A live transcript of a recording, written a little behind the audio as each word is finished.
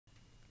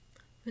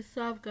What's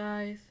up,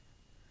 guys?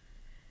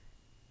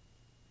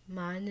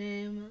 My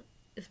name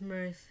is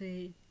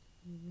Mercy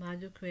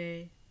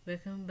Maduque.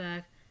 Welcome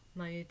back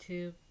my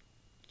YouTube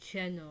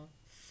channel.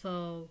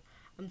 So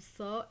I'm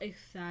so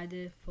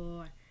excited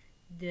for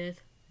this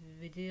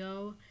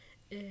video.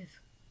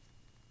 It's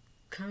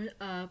coming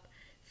up.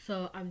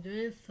 So I'm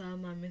doing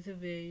some my music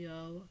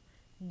video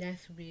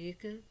next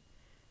week.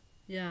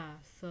 Yeah.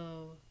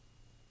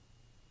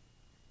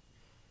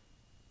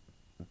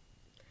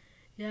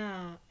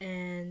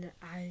 And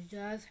I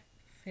just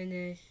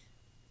finished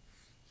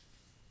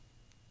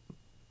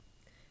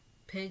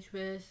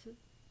Pinterest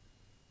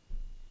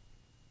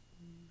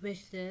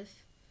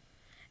wishlist,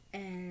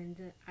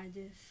 and I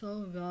did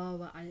so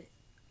well. I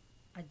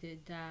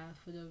did that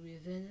for the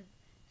reason.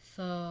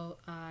 So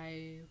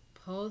I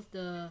post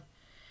the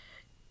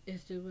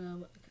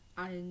Instagram.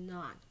 I did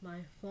not. My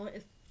phone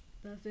is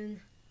doesn't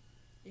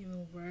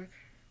even work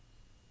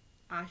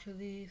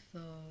actually. So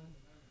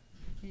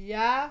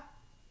yeah,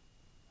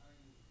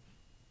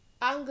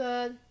 I'm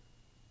good.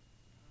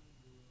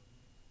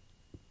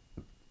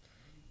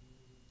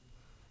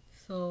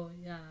 So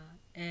yeah,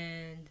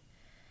 and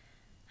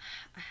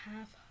I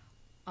have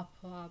a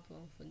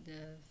problem for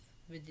this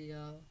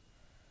video.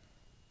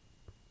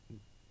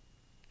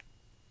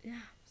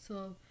 Yeah.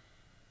 So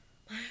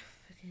my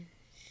freaking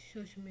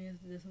social media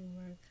doesn't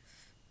work.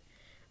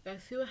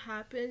 Let's see what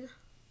happened.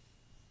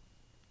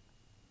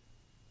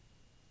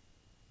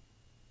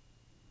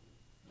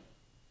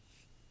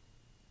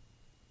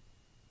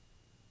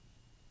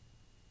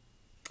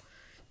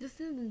 This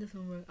thing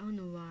doesn't work. I don't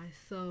know why.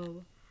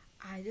 So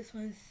I just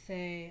want to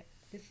say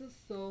this is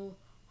so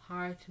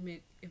hard to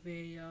make a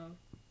video.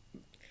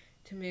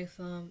 To make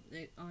some,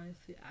 like,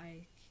 honestly,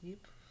 I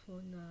keep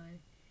when I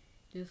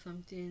do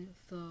something.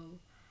 So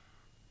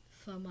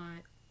my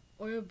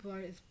older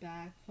brother is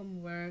back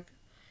from work.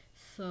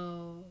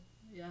 So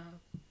yeah,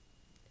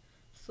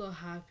 so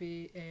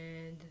happy.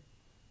 And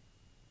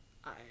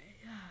I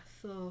yeah.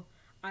 So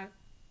I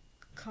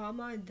call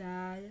my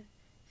dad.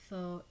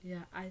 So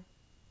yeah, I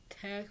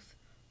text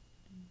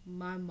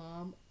my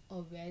mom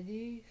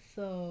already,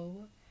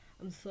 so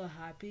I'm so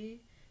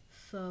happy.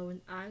 So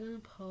when I'm gonna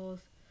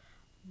post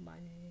my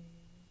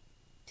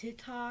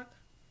TikTok,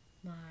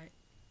 my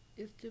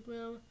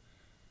Instagram,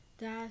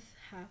 that's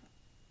have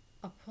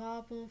a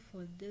problem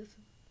for this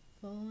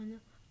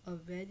phone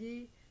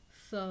already.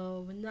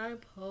 So when I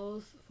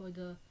post for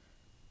the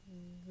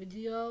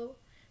video,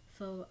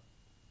 so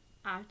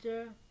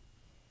after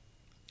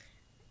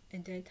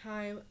in that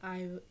time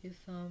I will eat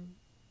some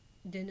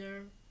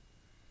dinner.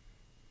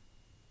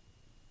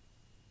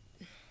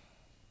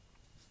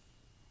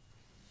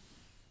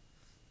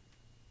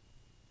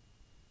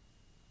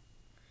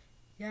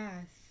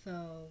 Yeah,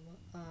 so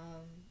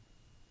um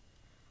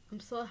I'm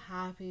so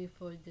happy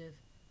for this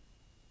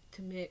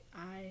to make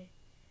I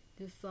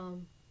do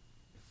some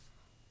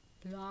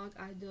blog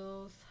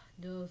ideas,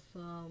 do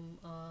some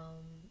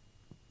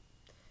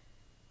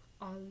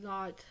a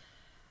lot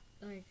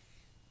like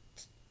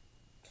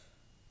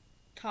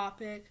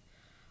topic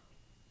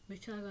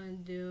which I'm gonna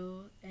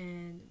do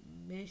and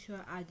make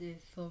sure I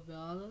did so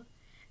well.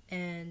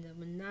 And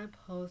when I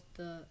post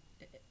the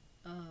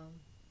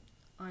um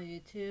on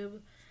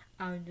YouTube,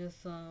 I'm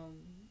just my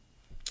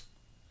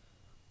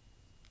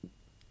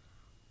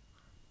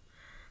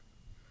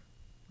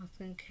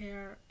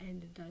skincare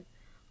and that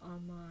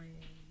on my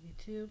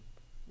YouTube.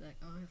 Like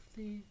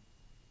honestly,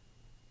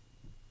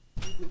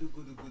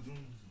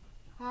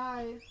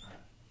 hi,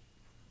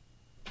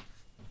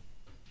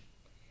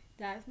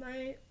 that's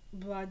my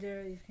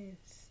brother. You can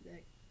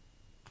like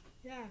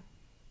yeah.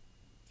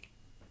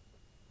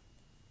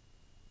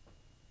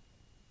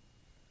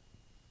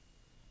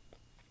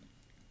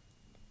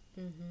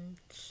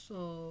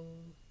 So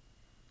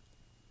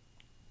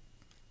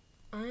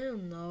I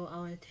don't know. I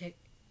want to take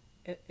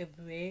a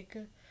break.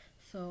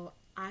 So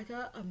I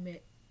got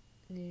admit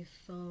these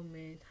so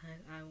many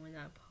times. I when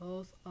I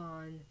post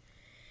on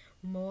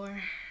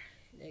more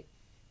like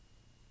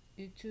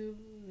YouTube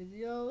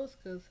videos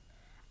because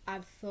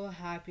I'm so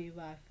happy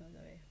what I feel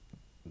that way.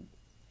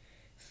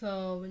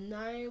 So when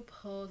I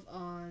post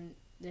on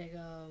like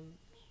oh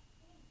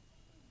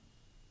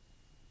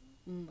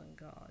my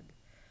god,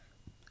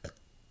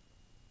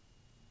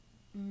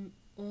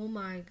 oh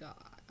my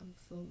god, I'm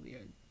so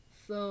weird.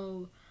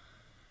 So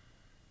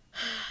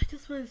I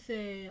just want to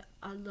say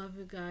I love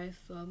you guys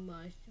so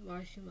much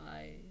watching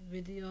my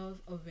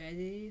videos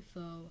already.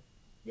 So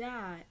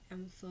yeah,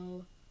 I'm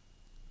so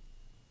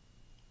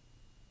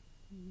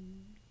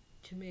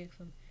to make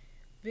some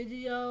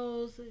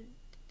videos,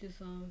 do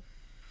some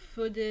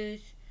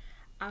footage.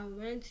 I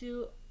went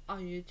to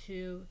on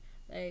YouTube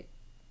like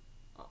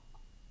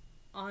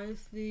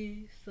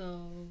honestly.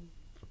 So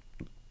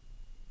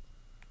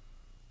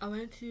I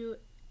went to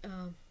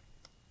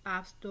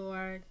App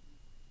Store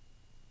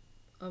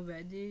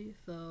already.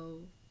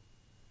 So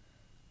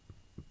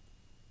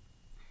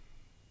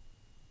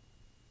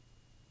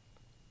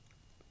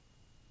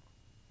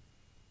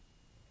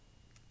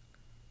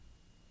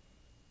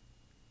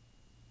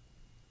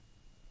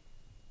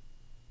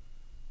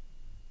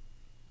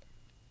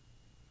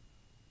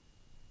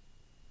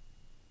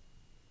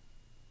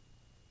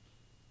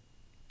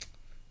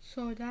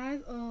So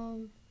that's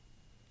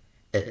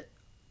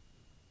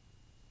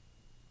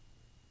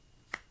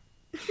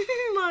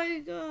my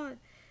god,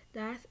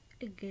 that's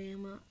a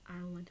game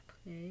I want to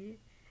play.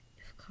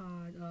 It's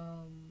called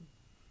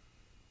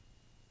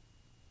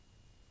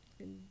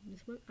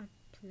this one I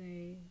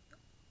play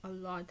a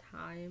lot of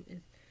time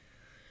is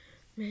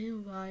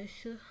Man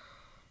Rush,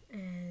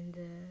 and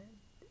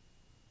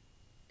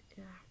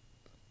yeah,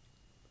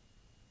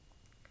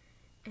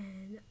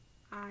 and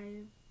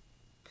I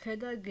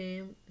played that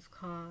game. It's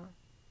called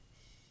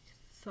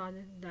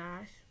Sonic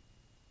Dash.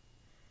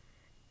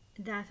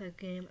 That's a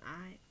game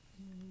I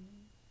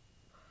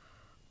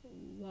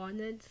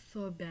wanted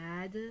so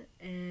bad,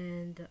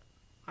 and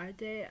our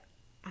day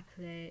I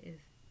play is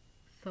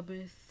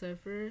Subway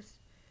Surfers.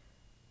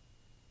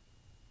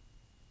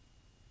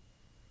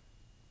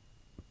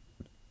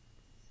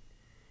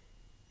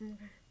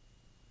 Okay.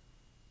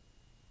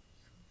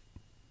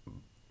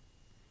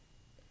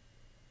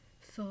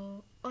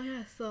 So, oh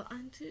yeah, so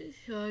I'm too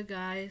sure,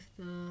 guys.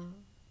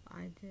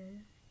 I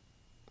did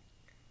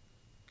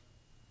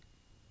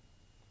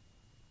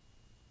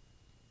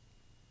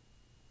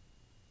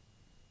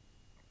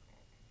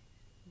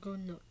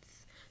Good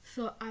Notes.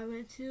 So I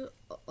went to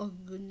a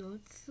Good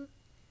Notes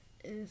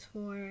is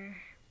for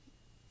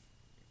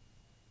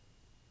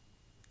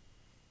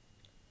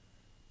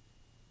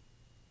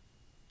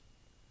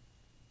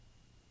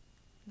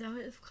that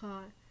one is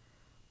called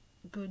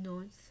Good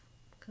Notes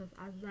because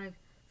I like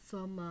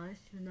so much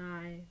when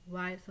I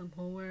write some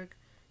homework,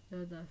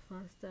 the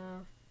fun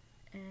stuff,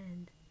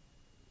 and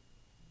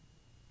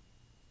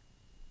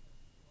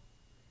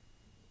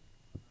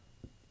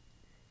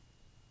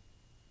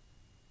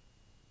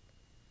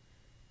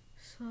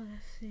so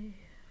let's see.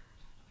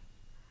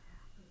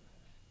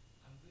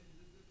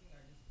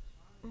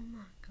 Oh my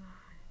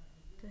god,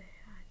 the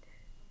heck.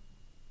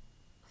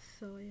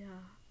 So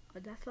yeah,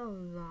 that's a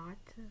lot.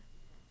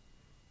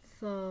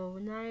 So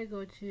when I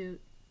go to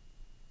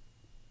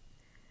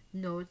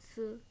notes,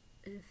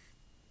 it's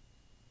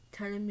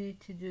telling me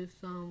to do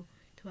some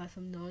to have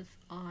some notes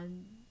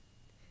on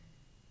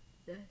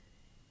the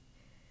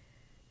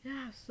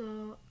yeah.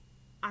 So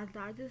I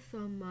like it so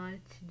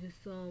much to do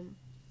some.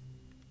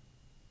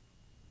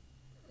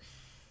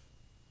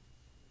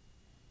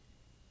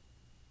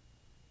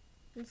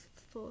 It's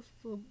so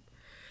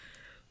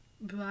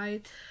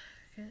bright.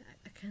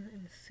 I can't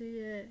even see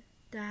it.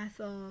 That's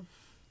a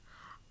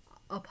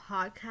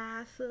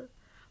podcast,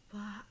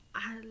 but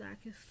I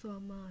like it so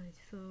much.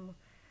 So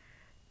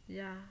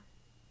yeah.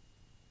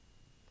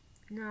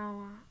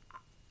 Now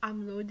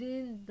I'm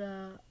loading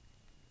the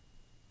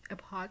a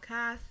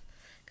podcast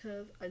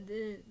because I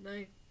didn't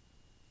like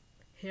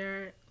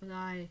hear it when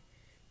I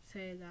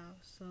say it out.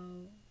 So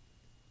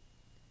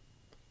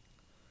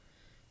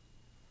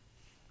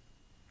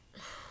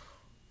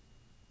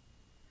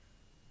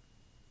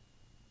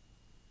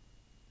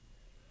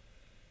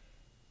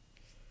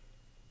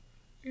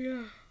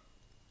yeah,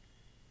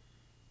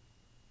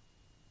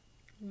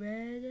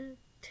 red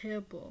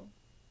table,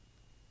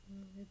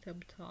 red table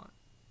talk,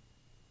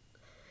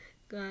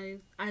 guys.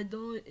 I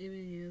don't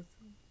even use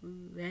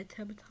red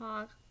table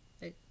talk.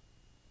 Like,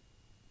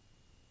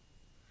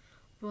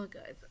 well,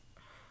 guys,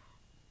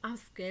 I'm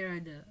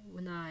scared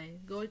when I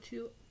go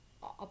to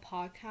a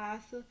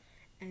podcast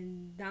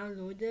and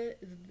download it.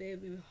 It's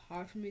very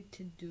hard for me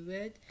to do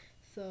it.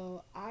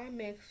 So I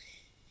make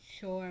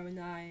sure when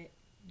I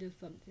do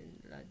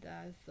something like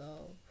that.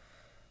 So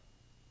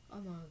oh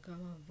my god,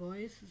 my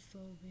voice is so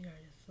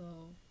weird.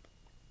 So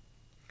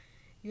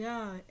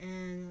yeah,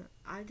 and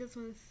I just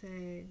want to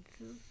say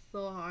this is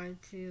so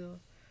hard to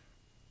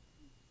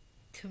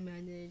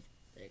manage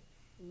like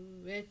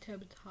red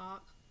table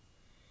talk.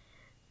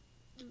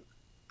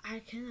 I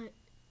cannot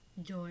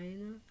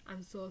join.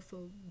 I'm so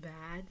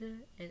bad,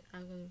 and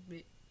I'm gonna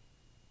be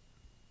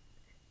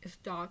a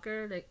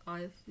stalker. Like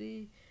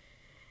honestly,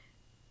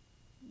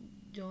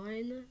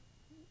 join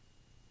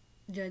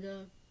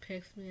Jada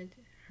Pinkett,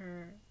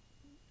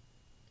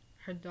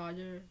 her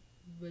daughter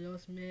Willow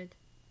Smith,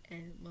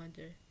 and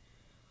mother.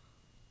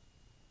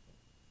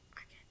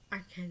 I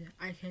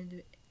can't do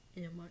it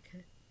anymore. I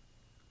can't.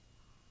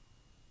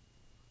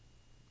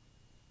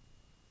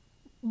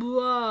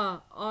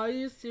 Bruh, are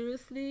you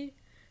seriously?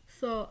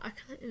 So I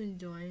can't even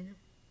join.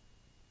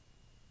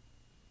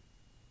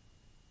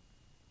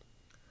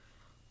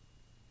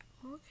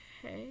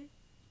 Okay,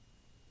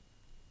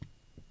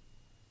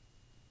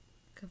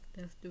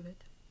 let's do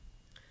it.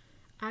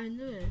 I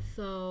knew it.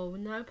 So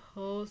when I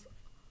post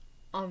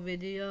a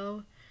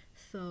video,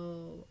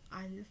 so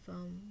I need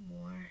some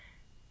more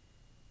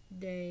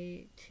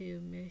day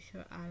to make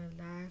sure I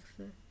relax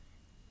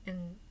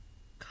and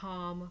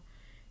calm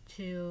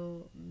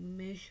to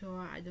make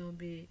sure I don't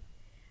be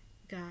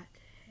got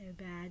a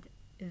bad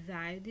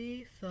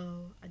anxiety.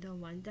 So I don't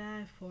want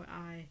that. For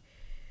I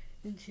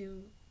need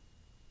to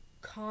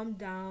calm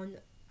down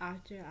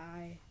after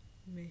I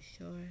make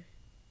sure.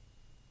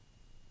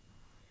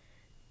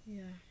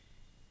 Yeah.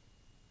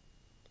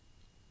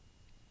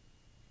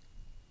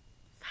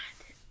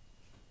 Find it.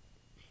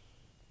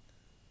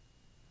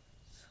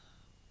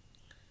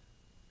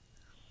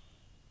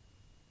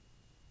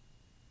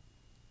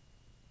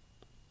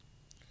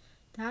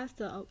 that's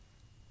the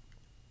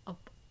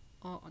up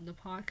on the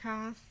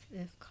podcast.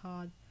 It's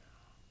called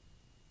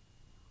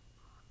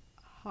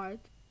Heart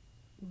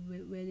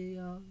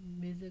Radio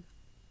Music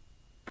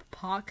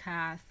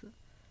Podcast.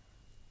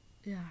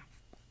 Yeah.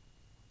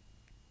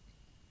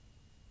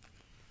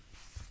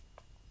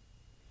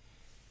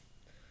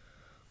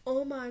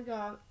 Oh my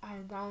god, I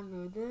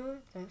downloaded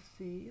it. Let's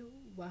see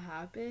what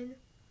happened.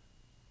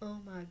 Oh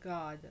my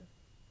god.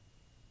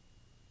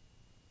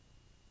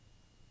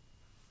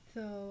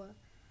 So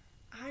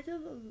I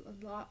did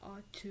a lot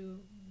to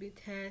be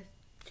tense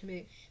to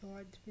make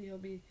sure the video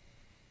be.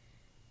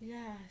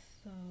 Yeah,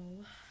 so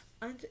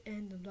I'm to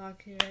end the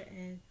vlog here,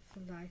 and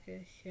so like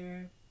it,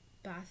 share,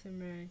 buy some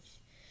merch,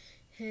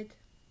 hit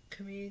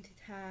community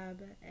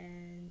tab,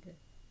 and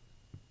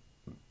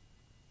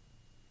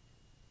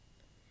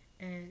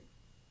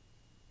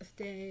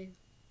stay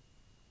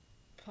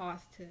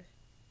positive.